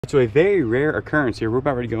So a very rare occurrence here. We're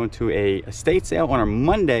about ready to go into a estate sale on a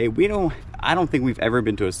Monday. I don't think we've ever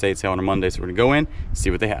been to a estate sale on a Monday, so we're gonna go in, see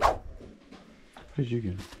what they have. What did you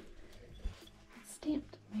get?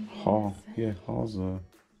 Stamped. Hall. Yeah, Hall's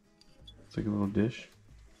it's like a little dish.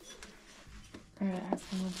 I gotta ask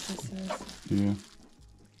him what this is. Yeah.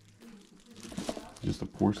 Just a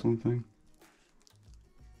porcelain thing?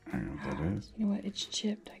 I don't know what that is. You know what? It's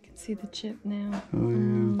chipped. I can see the chip now. Oh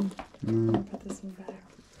yeah. I'll put this one back.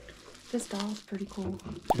 This doll's pretty cool.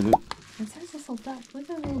 Is it? It says this little duck. Look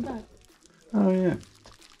at that little duck. Oh yeah.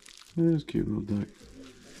 It is a cute little duck.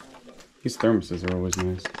 These thermoses are always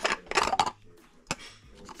nice.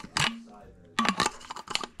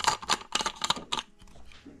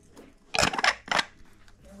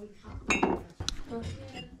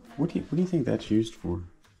 What do you think that's used for?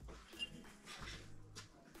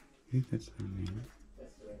 I think that's not neat.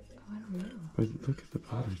 I don't know. But look at the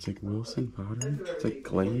pottery. It's like Wilson pottery. It's like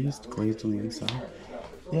glazed on the inside.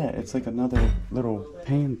 Yeah, it's like another little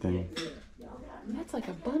pan thing. That's like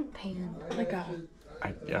a bunt pan. Like a...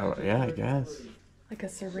 yeah, I guess. Like a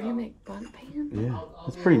ceramic bunt pan? Yeah,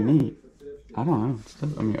 it's pretty neat. I don't know.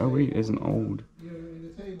 I mean, oh, it isn't old.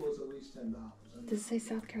 Does it say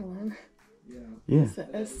South Carolina? Yeah. Is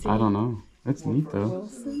it SC? I don't know. It's neat though.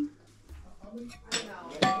 Wilson?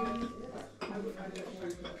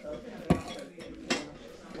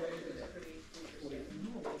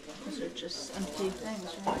 Those are just empty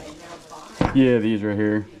things, right? Yeah, these right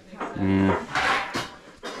here. Yeah.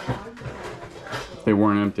 If they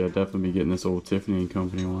weren't empty, I'd definitely be getting this old Tiffany &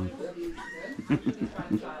 Company one.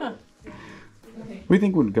 What do you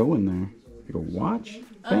think would go in there? Like a watch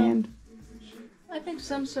band? I think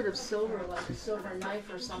some sort of silver, like a silver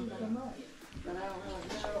knife or something. But I don't really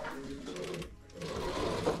know.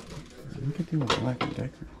 Look at the old Black &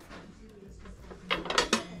 Decker.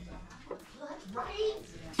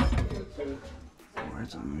 Oh,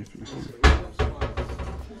 that's a knife in here.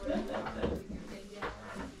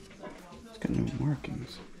 It's got no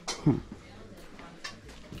markings. Huh.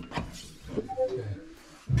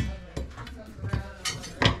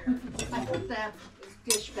 I put that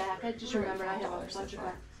dish back. I just remembered I have a bunch of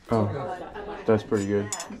that. Oh, that's pretty good.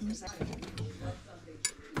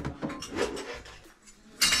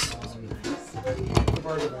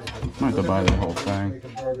 Might have to buy the whole thing.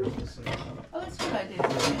 Oh, that's what I did.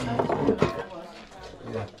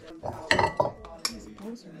 These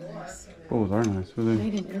bowls are nice. Bowls are nice. What are they?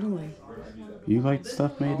 Made in Italy. You like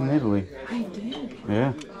stuff made in Italy? I did.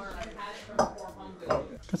 Yeah.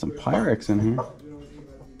 Got some Pyrex in here.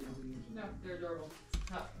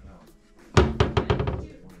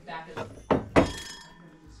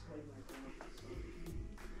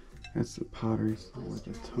 That's the pottery. It's not like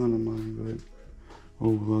a ton of money, but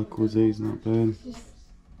oh, La Corsair's not bad.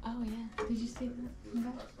 Oh yeah. Did you see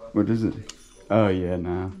that? What is it? Oh yeah,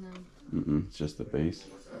 nah. No. It's just the base.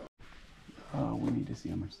 Oh, we need to see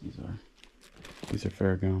how much these are. These are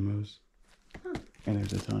Ferragamos. Huh. And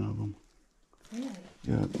there's a ton of them. Really?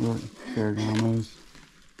 Yeah, look, Ferragamos.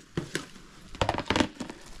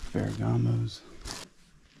 Ferragamos.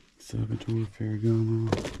 Salvatore Ferragamo.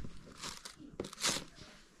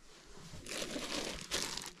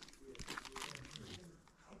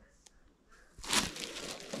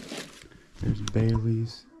 There's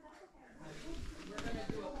Bailey's.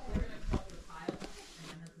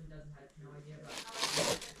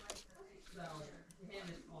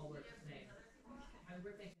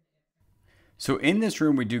 So in this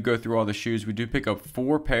room, we do go through all the shoes. We do pick up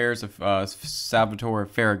 4 pairs of Salvatore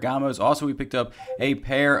Ferragamos. Also, we picked up a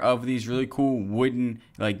pair of these really cool wooden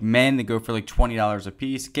like men that go for like $20 a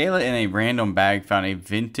piece. Kayla in a random bag found a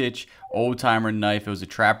vintage old timer knife. It was a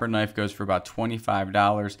trapper knife, goes for about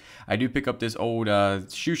 $25. I do pick up this old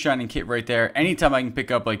shoe shining kit right there. Anytime I can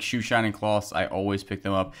pick up like shoe shining cloths, I always pick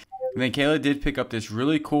them up. And then Kayla did pick up this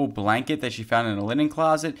really cool blanket that she found in a linen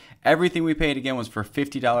closet. Everything we paid again was for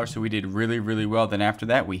 $50, so we did really, really well. Then after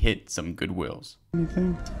that, we hit some Goodwills.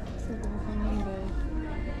 Anything?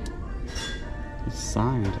 It's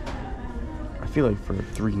signed. I feel like for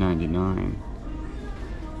 $3.99.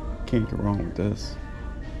 Can't go wrong with this.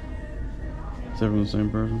 Is everyone the same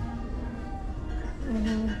person?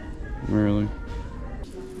 Mm-hmm. Really?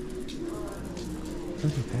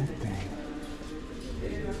 Look at that thing.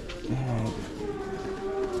 Dad.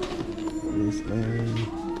 This way.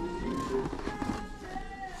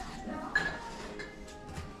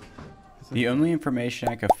 The only information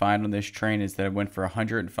I could find on this train is that it went for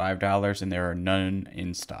 $105 and there are none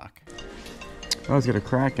in stock. Oh, it's got a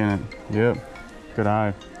crack in it. Yep. Good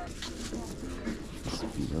eye.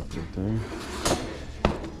 Speed up right there.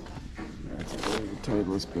 That's a very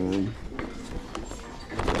tightless bag.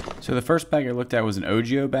 So the first bag I looked at was an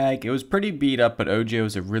OGIO bag. It was pretty beat up, but OGIO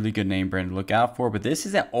is a really good name brand to look out for. But this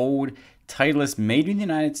is an old Titleist made in the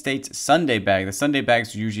United States Sunday bag. The Sunday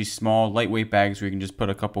bags are usually small, lightweight bags where you can just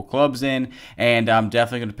put a couple clubs in. And I'm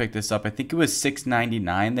definitely going to pick this up. I think it was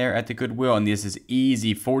 $6.99 there at the Goodwill, and this is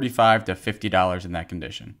easy $45 to $50 in that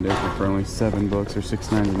condition. There's one for only $7 or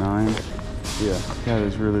 $6.99. Yeah, that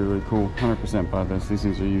is really, really cool. 100% buy this. These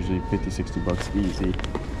things are usually $50-60 easy.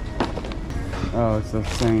 Oh, it's the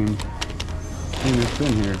same thing that's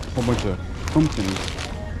been here. A whole bunch of pumpkins.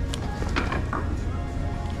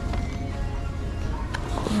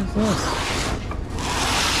 What is this?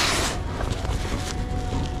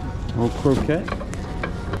 Old croquette?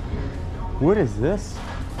 What is this?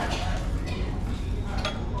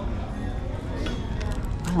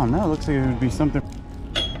 I don't know. It looks like it would be something.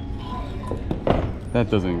 That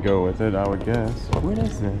doesn't go with it, I would guess. What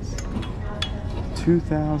is this?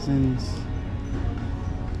 2000s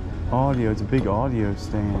audio. It's a big audio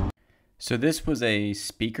stand. So this was a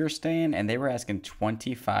speaker stand, and they were asking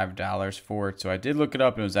 $25 for it. So I did look it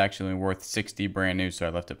up, and it was actually worth $60 brand new, so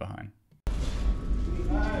I left it behind.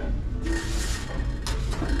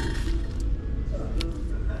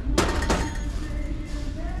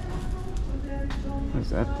 What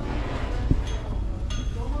is that thing?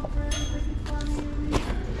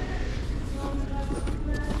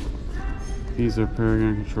 These are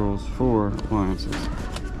paragon controls for appliances.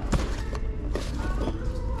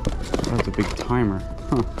 That's a big timer.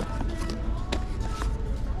 Huh.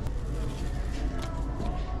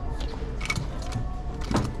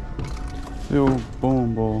 The old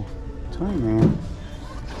bowling ball time man.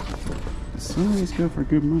 Some of these go for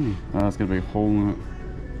good money. Oh, that's got a big hole in it.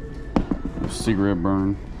 A cigarette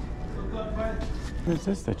burn. What is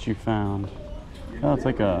this that you found? Oh, it's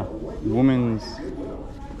like a woman's.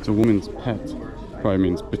 It's a woman's pet. Probably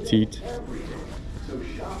means petite.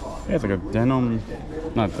 Yeah, it's like a denim.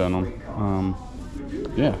 Not denim.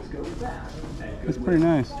 Yeah. It's pretty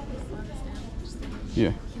nice.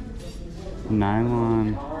 Yeah.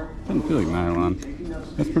 Nylon. Doesn't feel like nylon.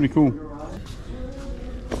 That's pretty cool.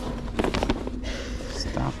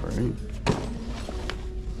 Stop, right?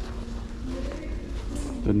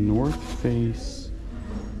 The North Face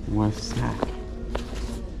West Sack.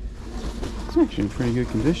 It's actually in pretty good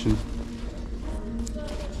condition.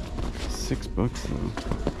 $6 though.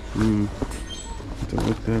 Have to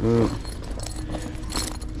look that up.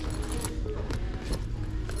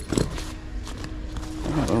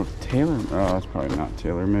 Oh, tailor. Oh, it's probably not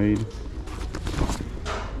tailor made.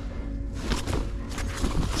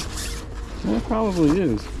 Well, it probably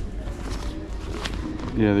is.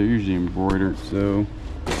 Yeah, they're usually embroidered, so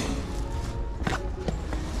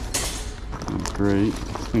that's great.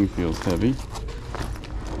 This thing feels heavy.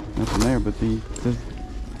 Nothing there, but the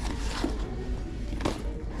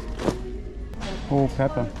old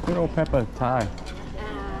Peppa, good old Peppa tie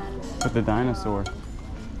with the dinosaur.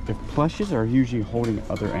 If plushes are usually holding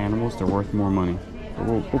other animals, they're worth more money. But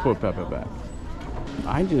we'll put Peppa back.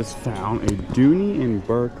 I just found a Dooney and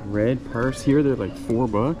Burke red purse here. They're like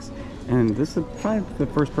 $4, and this is probably the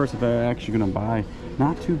first purse that I'm actually gonna buy.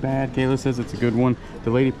 Not too bad. Kayla says it's a good one. The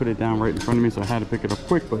lady put it down right in front of me, so I had to pick it up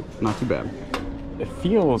quick, but not too bad. It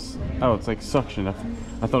feels, oh, it's like suction. I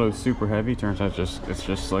thought it was super heavy. Turns out it's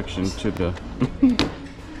just suction to the.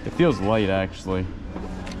 It feels light actually.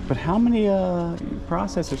 But how many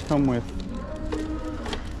processors come with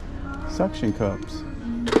suction cups?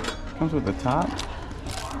 Comes with the top.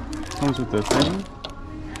 Comes with the thing.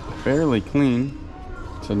 Fairly clean.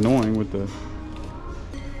 It's annoying with the.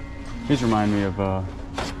 These remind me of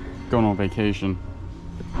going on vacation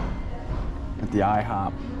at the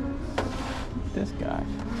IHOP. This guy,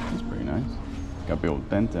 he's pretty nice. Got a big old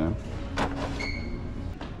dent in him.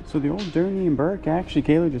 So the old Dooney and Burke, actually,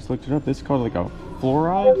 Kayla just looked it up. This is called like a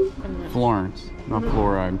fluoride? Florence, not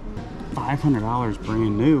fluoride. $500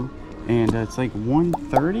 brand new, and it's like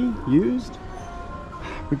 $130 used.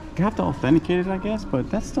 We have to authenticate it, I guess, but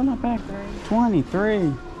that's still not bad.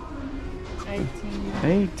 23.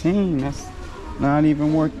 18. That's not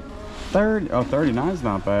even worth 30. Oh, 39 is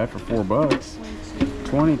not bad for $4.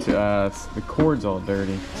 22. The cord's all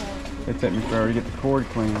dirty. It took me forever to get the cord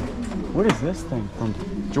clean. What is this thing from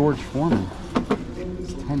George Foreman?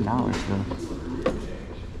 It's $10 though.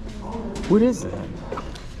 What is that?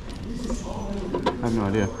 I have no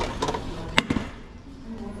idea.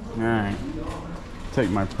 Alright. Take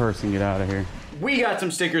my purse and get out of here. We got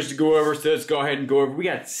some stickers to go over, so let's go ahead and go over. We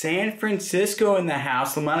got San Francisco in the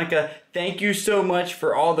house. LaMonica, thank you so much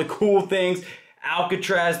for all the cool things.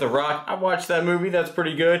 Alcatraz, The Rock. I watched that movie, that's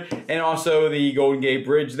pretty good. And also the Golden Gate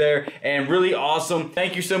Bridge there, and really awesome.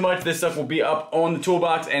 Thank you so much. This stuff will be up on the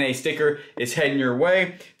toolbox, and a sticker is heading your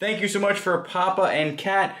way. Thank you so much for Papa and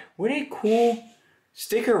Cat. What a cool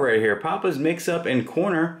sticker right here. Papa's Mix Up and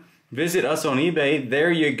Corner. Visit us on eBay.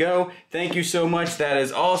 There you go. Thank you so much. That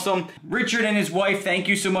is awesome. Richard and his wife, thank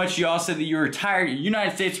you so much. Y'all said that you were retired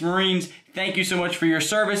United States Marines. Thank you so much for your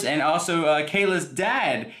service. And also, Kayla's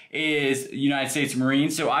dad is United States Marine.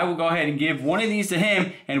 So I will go ahead and give one of these to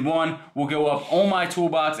him, and one will go up on my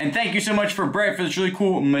toolbox. And thank you so much for Brett for this really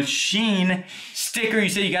cool machine sticker. You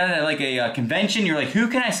said you got it at like a convention. You're like, who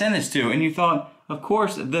can I send this to? And you thought, of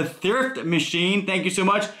course, the Thrift Machine. Thank you so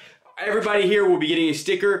much. Everybody here will be getting a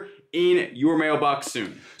sticker in your mailbox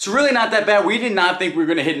soon. So really not that bad. We did not think we were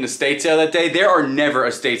gonna hit an estate sale that day. There are never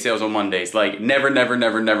estate sales on Mondays. Like never, never,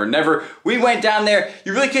 never, never, never. We went down there.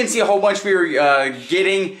 You really couldn't see a whole bunch we were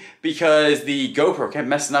getting because the GoPro kept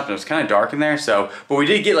messing up and it was kind of dark in there. So, but we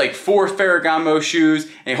did get like 4 Ferragamo shoes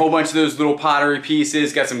and a whole bunch of those little pottery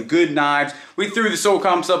pieces. Got some good knives. We threw the soul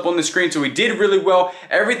comps up on the screen, so we did really well.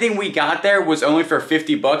 Everything we got there was only for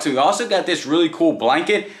 50 bucks. And we also got this really cool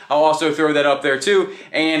blanket. I'll also throw that up there too,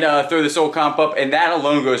 and throw the soul comp up, and that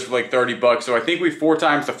alone goes for like 30 bucks. So I think we 4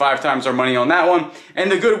 times to 5 times our money on that one.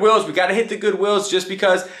 And the Goodwills, we gotta hit the Goodwills just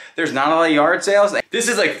because there's not a lot of yard sales. This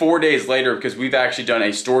is like 4 days later because we've actually done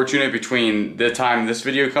a storage unit between the time this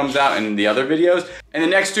video comes out and the other videos. And the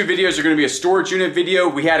next 2 videos are gonna be a storage unit video.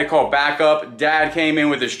 We had to call backup. Dad came in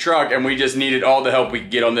with his truck and we just needed all the help we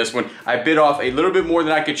could get on this one. I bit off a little bit more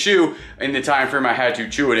than I could chew in the time frame I had to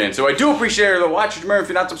chew it in. So I do appreciate the watch. Remember, if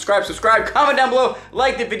you're not subscribed, subscribe, comment down below,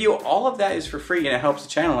 like the video. All of that is for free and it helps the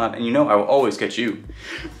channel out. And you know I will always catch you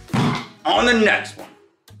on the next one.